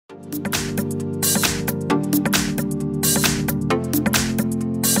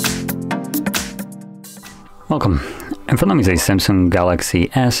Welcome. In front of me is a Samsung Galaxy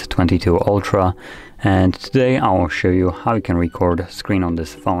S22 Ultra, and today I will show you how you can record screen on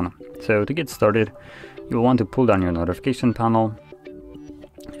this phone. So to get started, you'll want to pull down your notification panel,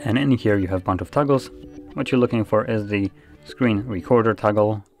 and in here you have a bunch of toggles. What you're looking for is the screen recorder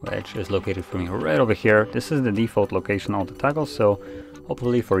toggle, which is located for me right over here. This is the default location of the toggles, so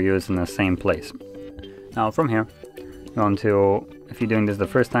hopefully for you it's in the same place. Now from here, you want to, if you're doing this the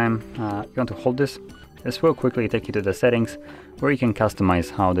first time, you want to hold this. This will quickly take you to the settings where you can customize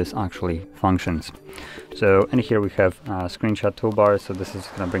how this actually functions. So in here we have a screenshot toolbar, so this is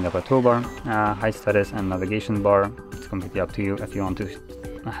going to bring up a toolbar, high status and navigation bar. It's completely up to you if you want to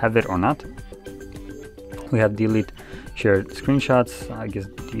have it or not. We have delete shared screenshots. I guess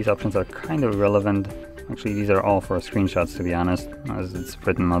these options are kind of irrelevant. Actually, these are all for screenshots, to be honest, as it's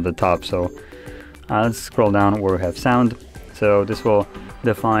written on the top. So let's scroll down where we have sound. So this will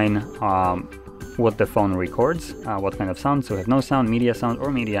define what the phone records, what kind of sound. So we have no sound, media sound,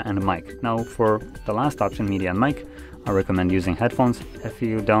 or media and mic. Now for the last option, media and mic, I recommend using headphones. If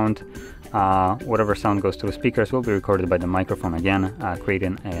you don't, whatever sound goes through speakers will be recorded by the microphone again,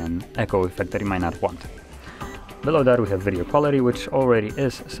 creating an echo effect that you might not want. Below that we have video quality, which already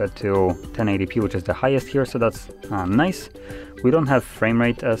is set to 1080p, which is the highest here, so that's nice. We don't have frame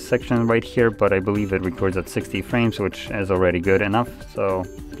rate section right here, but I believe it records at 60 frames, which is already good enough, so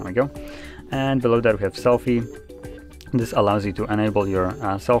there we go. And below that we have selfie. This allows you to enable your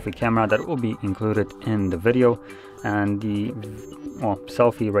selfie camera that will be included in the video. And the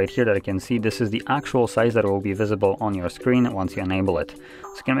selfie right here that I can see, this is the actual size that will be visible on your screen once you enable it.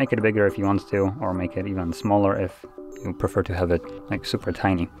 So you can make it bigger if you want to, or make it even smaller if you prefer to have it like super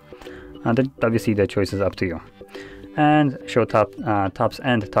tiny. Obviously the choice is up to you. And show taps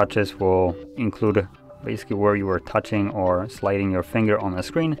and touches will include basically where you were touching or sliding your finger on the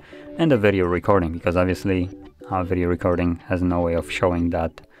screen, and the video recording, because obviously video recording has no way of showing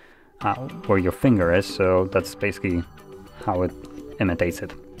that where your finger is, so that's basically how it imitates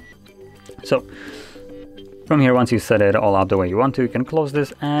it. So from here, once you set it all up the way you want to, you can close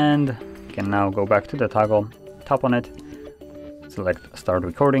this, and you can now go back to the toggle, tap on it, select start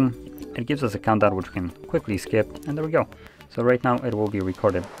recording. It gives us a countdown which we can quickly skip, and there we go. So right now it will be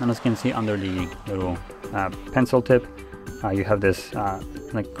recorded, and as you can see under the little pencil tip, you have this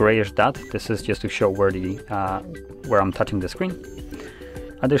like grayish dot. This is just to show where I'm touching the screen.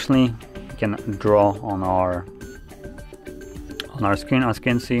 Additionally, you can draw on our screen, as you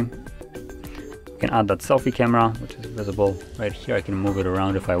can see. You can add that selfie camera, which is visible right here. I can move it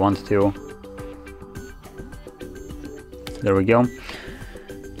around if I want to. There we go.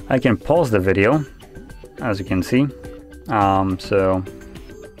 I can pause the video, as you can see. So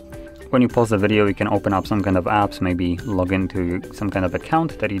when you pause the video, you can open up some kind of apps, maybe log into some kind of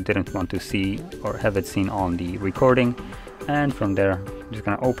account that you didn't want to see or have it seen on the recording. And from there, I'm just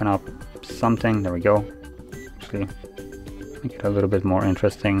going to open up something. There we go. Actually, make it a little bit more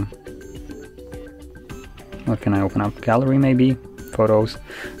interesting. What can I open up? Gallery, maybe? Photos.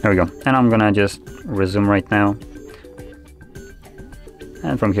 There we go. And I'm going to just resume right now.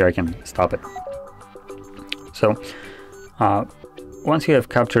 And from here, I can stop it. So once you have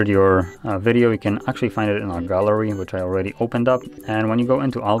captured your video, you can actually find it in our gallery, which I already opened up. And when you go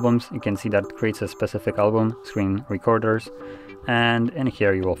into albums, you can see that it creates a specific album, screen recorders. And in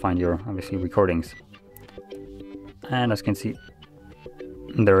here you will find your, obviously, recordings. And as you can see,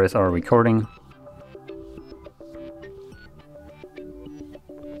 there is our recording.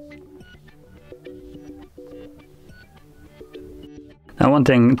 Now one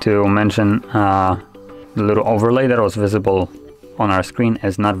thing to mention, the little overlay that was visible on our screen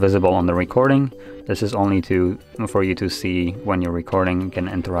is not visible on the recording. This is only for you to see when you're recording. You can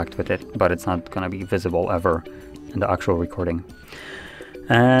interact with it, but it's not going to be visible ever in the actual recording.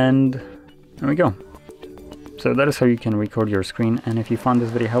 And there we go. So that is how you can record your screen. And if you found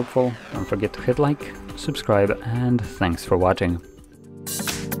this video helpful, don't forget to hit like, subscribe, and thanks for watching.